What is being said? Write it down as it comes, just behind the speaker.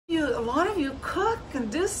A lot of you cook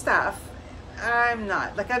and do stuff. I'm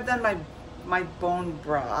not. Like, I've done my bone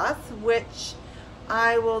broth, which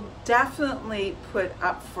I will definitely put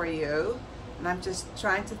up for you. And I'm just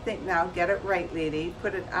trying to think now, get it right, lady.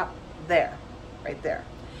 Put it up there, right there.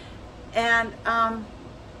 And, but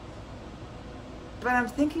I'm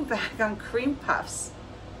thinking back on cream puffs.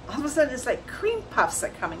 All of a sudden, it's like cream puffs are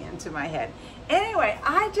coming into my head. Anyway,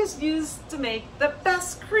 I just used to make the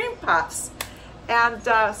best cream puffs. And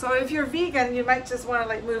so if you're vegan, you might just want to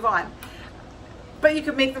like move on. But you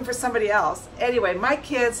could make them for somebody else. Anyway, my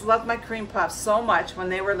kids loved my cream puffs so much when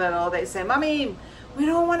they were little. They say, Mommy, we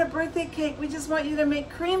don't want a birthday cake. We just want you to make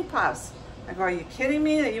cream puffs. I go, are you kidding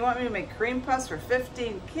me that you want me to make cream puffs for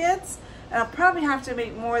 15 kids? And I'll probably have to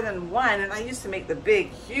make more than one. And I used to make the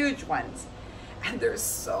big, huge ones. And they're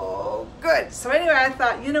so good. So anyway, I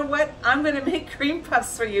thought, you know what? I'm going to make cream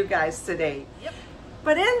puffs for you guys today. Yep.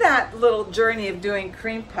 But in that little journey of doing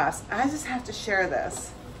cream puffs, I just have to share this.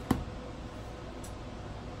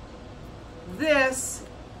 This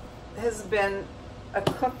has been a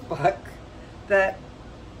cookbook that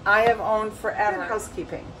I have owned forever.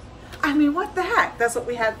 Housekeeping. I mean, what the heck? That's what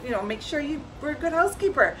we had, you know, make sure you were a good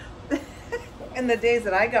housekeeper. In the days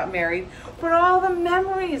that I got married, but all the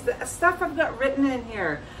memories, the stuff I've got written in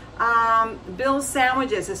here. Bill's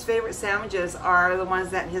sandwiches, his favorite sandwiches are the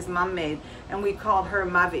ones that his mom made, and we called her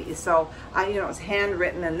Muvvy. So you know, it was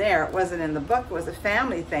handwritten in there. It wasn't in the book. It was a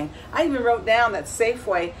family thing. I even wrote down that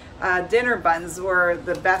Safeway dinner buns were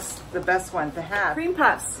the best one to have. Cream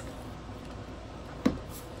puffs.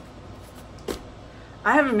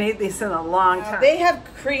 I haven't made these in a long time. They have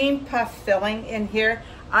cream puff filling in here.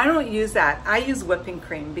 I don't use that. I use whipping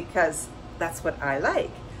cream because that's what I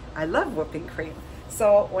like. I love whipping cream.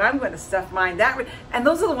 So when I'm going to stuff mine that way, and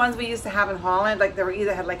those are the ones we used to have in Holland. Like they were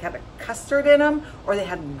either had a custard in them or they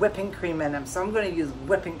had whipping cream in them. So I'm going to use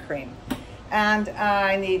whipping cream, and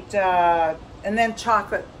I need and then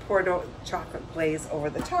chocolate chocolate glaze over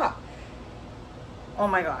the top. Oh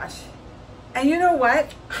my gosh! And you know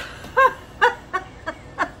what?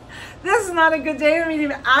 This is not a good day for me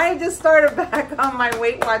to. I just started back on my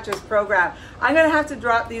Weight Watchers program. I'm gonna have to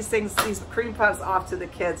drop these things, these cream puffs, off to the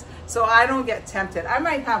kids so I don't get tempted. I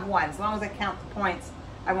might have one, as long as I count the points,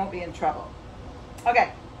 I won't be in trouble.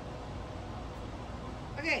 Okay.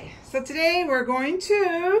 Okay, so today we're going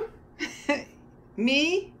to,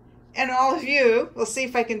 me and all of you, we'll see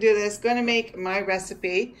if I can do this, going to make my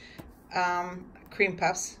recipe, cream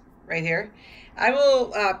puffs, right here. I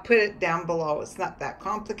will put it down below. It's not that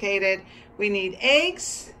complicated. We need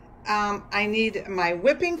eggs. I need my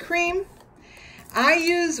whipping cream. I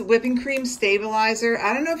use whipping cream stabilizer.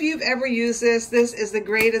 I don't know if you've ever used this. This is the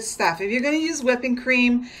greatest stuff. If you're going to use whipping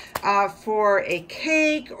cream for a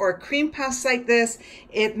cake or cream puffs like this,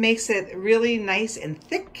 it makes it really nice and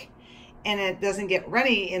thick, and it doesn't get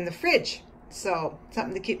runny in the fridge. So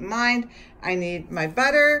something to keep in mind. I need my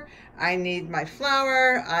butter. I need my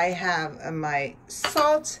flour. I have my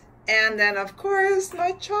salt, and then of course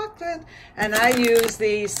my chocolate. And I use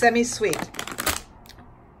the semi-sweet.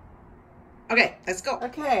 Okay, let's go.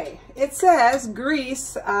 Okay, it says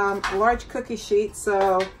grease, large cookie sheet.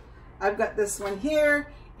 So I've got this one here,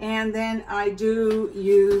 and then I do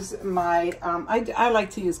use my, I like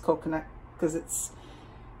to use coconut because it's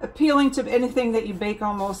appealing to anything that you bake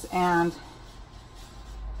almost. And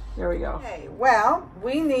there we go. Okay, well,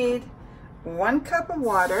 we need 1 cup of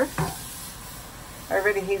water. I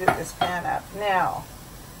already heated this pan up. Now,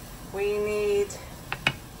 we need,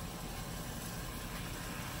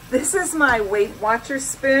 this is my Weight Watchers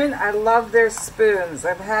spoon. I love their spoons.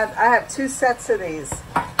 I have 2 sets of these.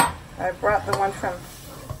 I brought the one from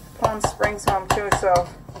Palm Springs home too. So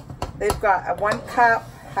they've got a 1 cup,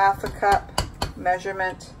 half a cup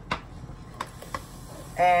measurement,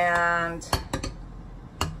 and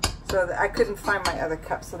so I couldn't find my other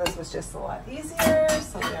cup, so this was just a lot easier.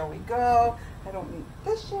 So there we go. I don't need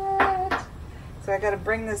this yet. So I got to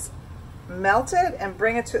bring this melted and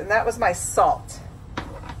bring it to, and that was my salt.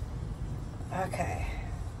 Okay.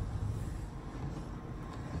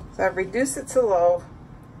 So I've reduced it to low.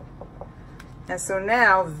 And so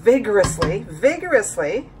now vigorously,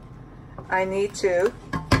 I need to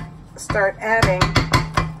start adding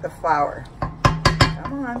the flour.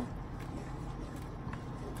 Come on.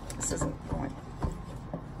 This isn't going.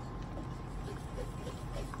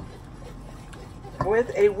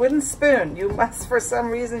 With a wooden spoon. You must, for some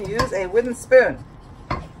reason, use a wooden spoon.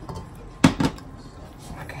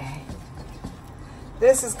 Okay.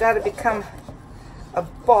 This has got to become a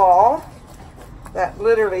ball that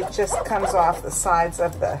literally just comes off the sides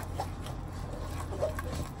of the.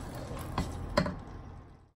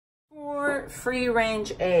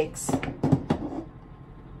 free-range eggs.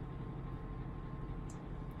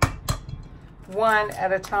 One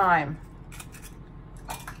at a time.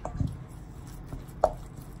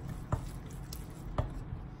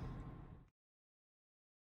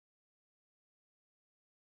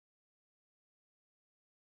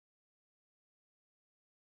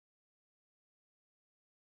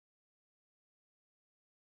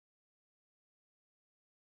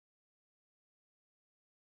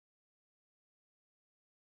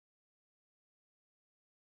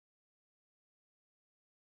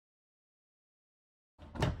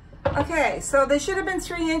 Okay, so they should have been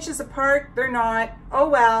 3 inches apart. They're not. Oh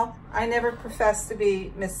well, I never professed to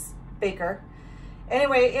be Miss Baker.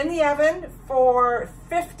 Anyway, in the oven for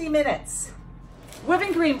 50 minutes.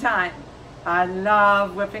 Whipping cream time. I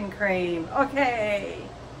love whipping cream. Okay.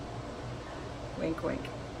 Wink, wink.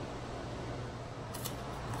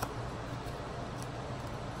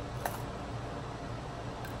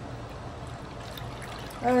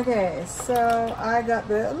 Okay, so I got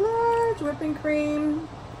the large whipping cream.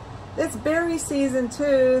 It's berry season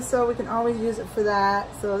too, so we can always use it for that.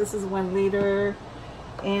 So this is 1 liter.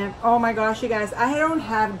 And oh my gosh, you guys, I don't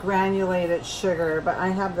have granulated sugar, but I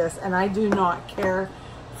have this, and I do not care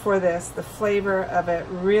for this. The flavor of it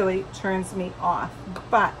really turns me off.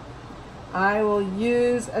 But I will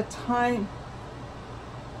use a tiny...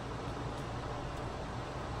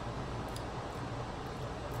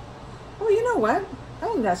 Oh, you know what? I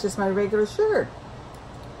think that's just my regular sugar.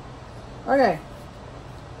 Okay.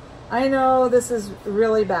 I know this is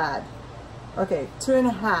really bad. Okay,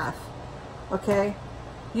 2.5. Okay.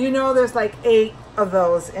 You know there's like 8 of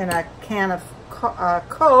those in a can of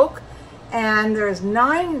Coke, and there's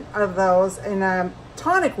 9 of those in a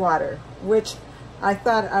tonic water, which I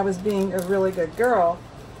thought I was being a really good girl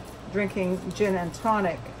drinking gin and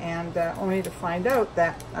tonic, and only to find out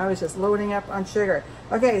that I was just loading up on sugar.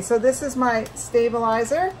 Okay, so this is my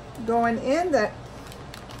stabilizer going in that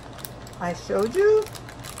I showed you.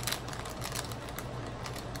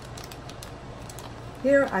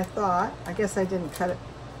 Here I thought, I guess I didn't cut it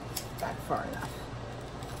back far enough.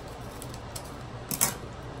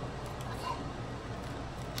 Okay.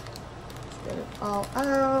 Let's get it all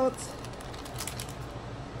out.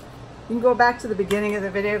 You can go back to the beginning of the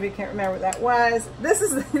video if you can't remember what that was. This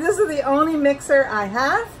is the only mixer I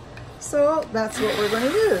have, so that's what we're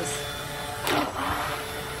going to use.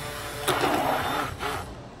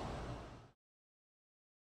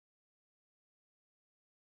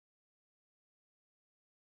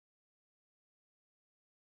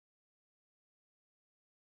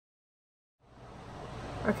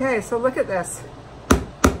 Okay, so look at this.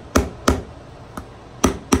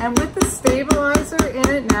 And with the stabilizer in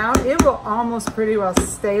it now, it will almost pretty well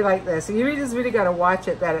stay like this. So you just really got to watch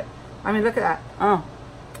it that it, I mean, look at that. Oh.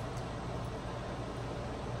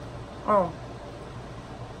 Oh.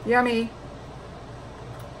 Yummy.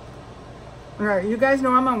 All right, you guys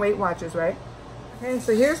know I'm on Weight Watchers, right? Okay,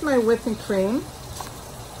 so here's my whipping cream.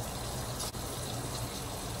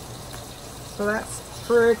 So that's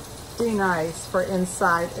pretty nice for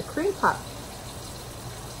inside a cream puff.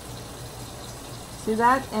 See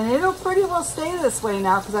that? And it'll pretty well stay this way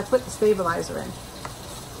now because I put the stabilizer in.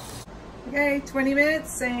 Okay, 20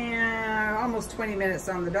 minutes and almost 20 minutes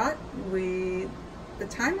on the dot. The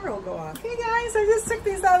timer will go off. Okay guys, I just took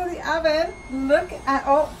these out of the oven. Look at,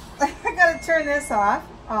 oh, I gotta turn this off.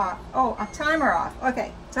 Oh, a timer off.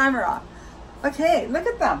 Okay, timer off. Okay, look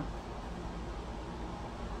at them.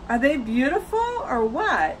 Are they beautiful or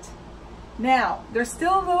what? Now, they're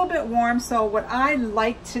still a little bit warm, so what I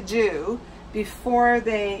like to do before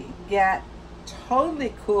they get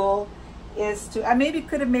totally cool is to, I maybe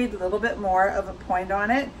could have made a little bit more of a point on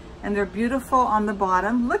it, and they're beautiful on the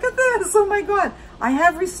bottom. Look at this, oh my God. I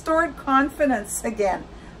have restored confidence again.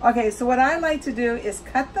 Okay, so what I like to do is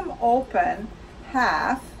cut them open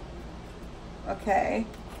half, okay,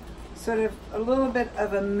 sort of a little bit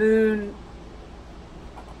of a moon,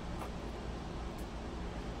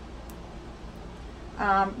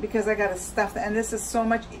 because I got to stuff that, and this is so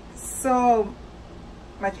much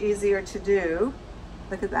easier to do.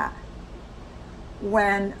 Look at that.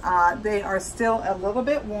 When they are still a little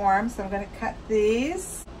bit warm, so I'm going to cut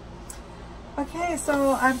these. Okay,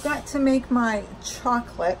 so I've got to make my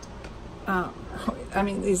chocolate. I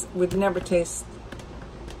mean, these would never taste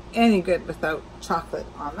any good without chocolate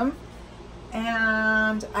on them.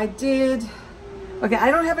 And I did, okay, I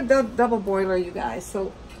don't have a double boiler, you guys,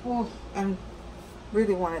 so I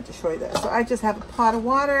really wanted to show you this. So I just have a pot of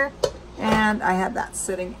water, and I have that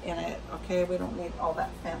sitting in it. Okay, we don't need all that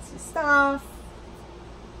fancy stuff.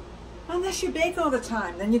 Unless you bake all the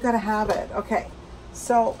time, then you gotta have it. Okay,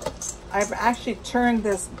 so I've actually turned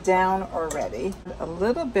this down already. A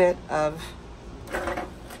little bit of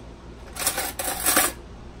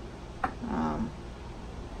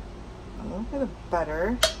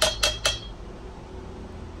butter.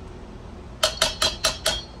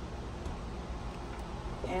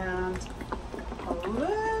 And a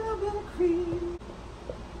little bit of cream.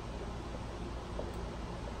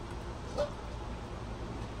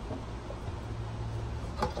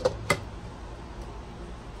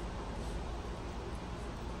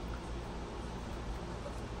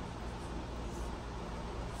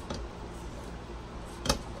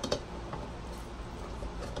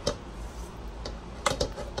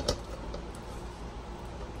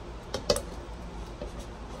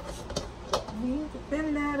 Need to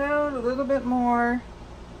thin that out a little bit more.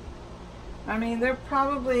 I mean, there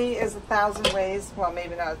probably is 1,000 ways, well,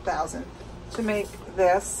 maybe not 1,000, to make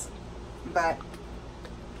this, but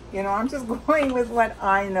you know, I'm just going with what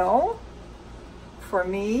I know for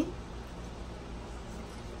me.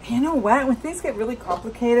 You know what? When things get really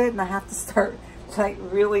complicated and I have to start like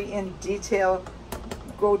really in detail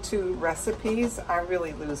go-to recipes, I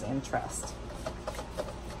really lose interest.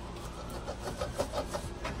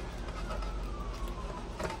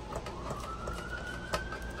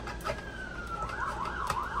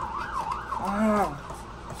 Oh.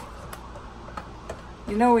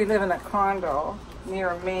 You know, we live in a condo near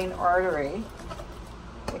a main artery.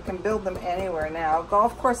 We can build them anywhere now.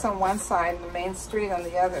 Golf course on one side and the main street on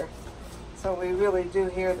the other. So we really do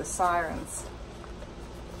hear the sirens.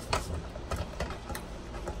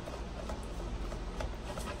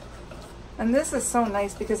 And this is so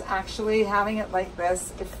nice because actually having it like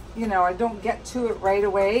this, if you know, I don't get to it right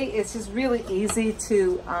away, it's just really easy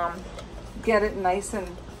to get it nice and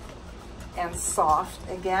soft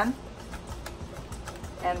again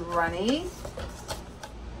and runny.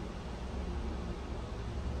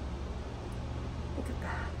 Look at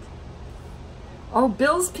that. Oh,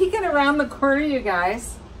 Bill's peeking around the corner, you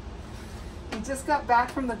guys. He just got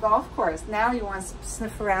back from the golf course. Now he wants to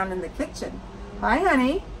sniff around in the kitchen. Hi,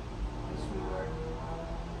 honey.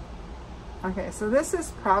 Okay, so this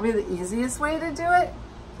is probably the easiest way to do it.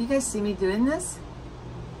 You guys see me doing this?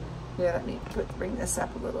 Here, let me bring this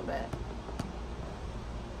up a little bit.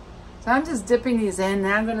 So I'm just dipping these in.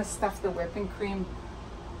 Now I'm going to stuff the whipping cream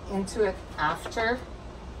into it after.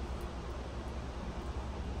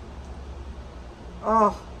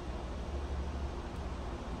 Oh.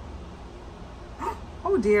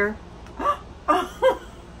 Oh dear. Do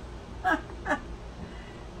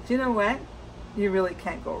you know what? You really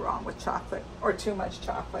can't go wrong with chocolate or too much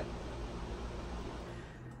chocolate.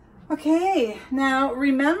 Okay, now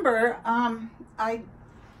remember, I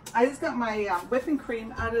just got my whipping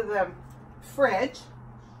cream out of the fridge,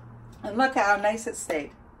 and look how nice it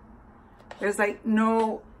stayed. There's like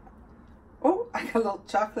no, oh, I got a little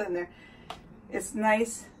chocolate in there. It's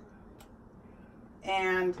nice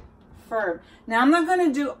and firm. Now I'm not going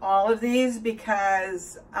to do all of these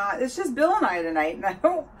because it's just Bill and I tonight, and I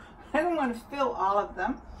don't want to fill all of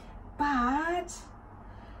them, but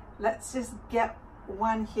let's just get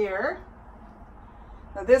one here.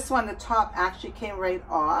 Now this one, the top actually came right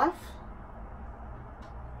off.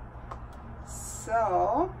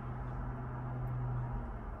 So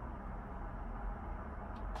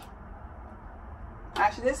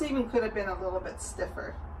actually this even could have been a little bit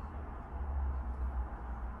stiffer.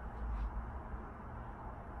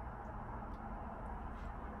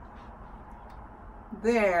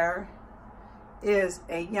 There is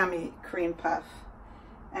a yummy cream puff,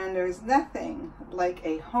 and there's nothing like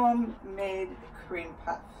a homemade cream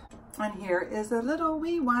puff. And here is a little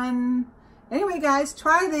wee one. Anyway guys,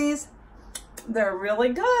 try these. They're really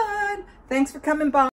good. Thanks for coming by.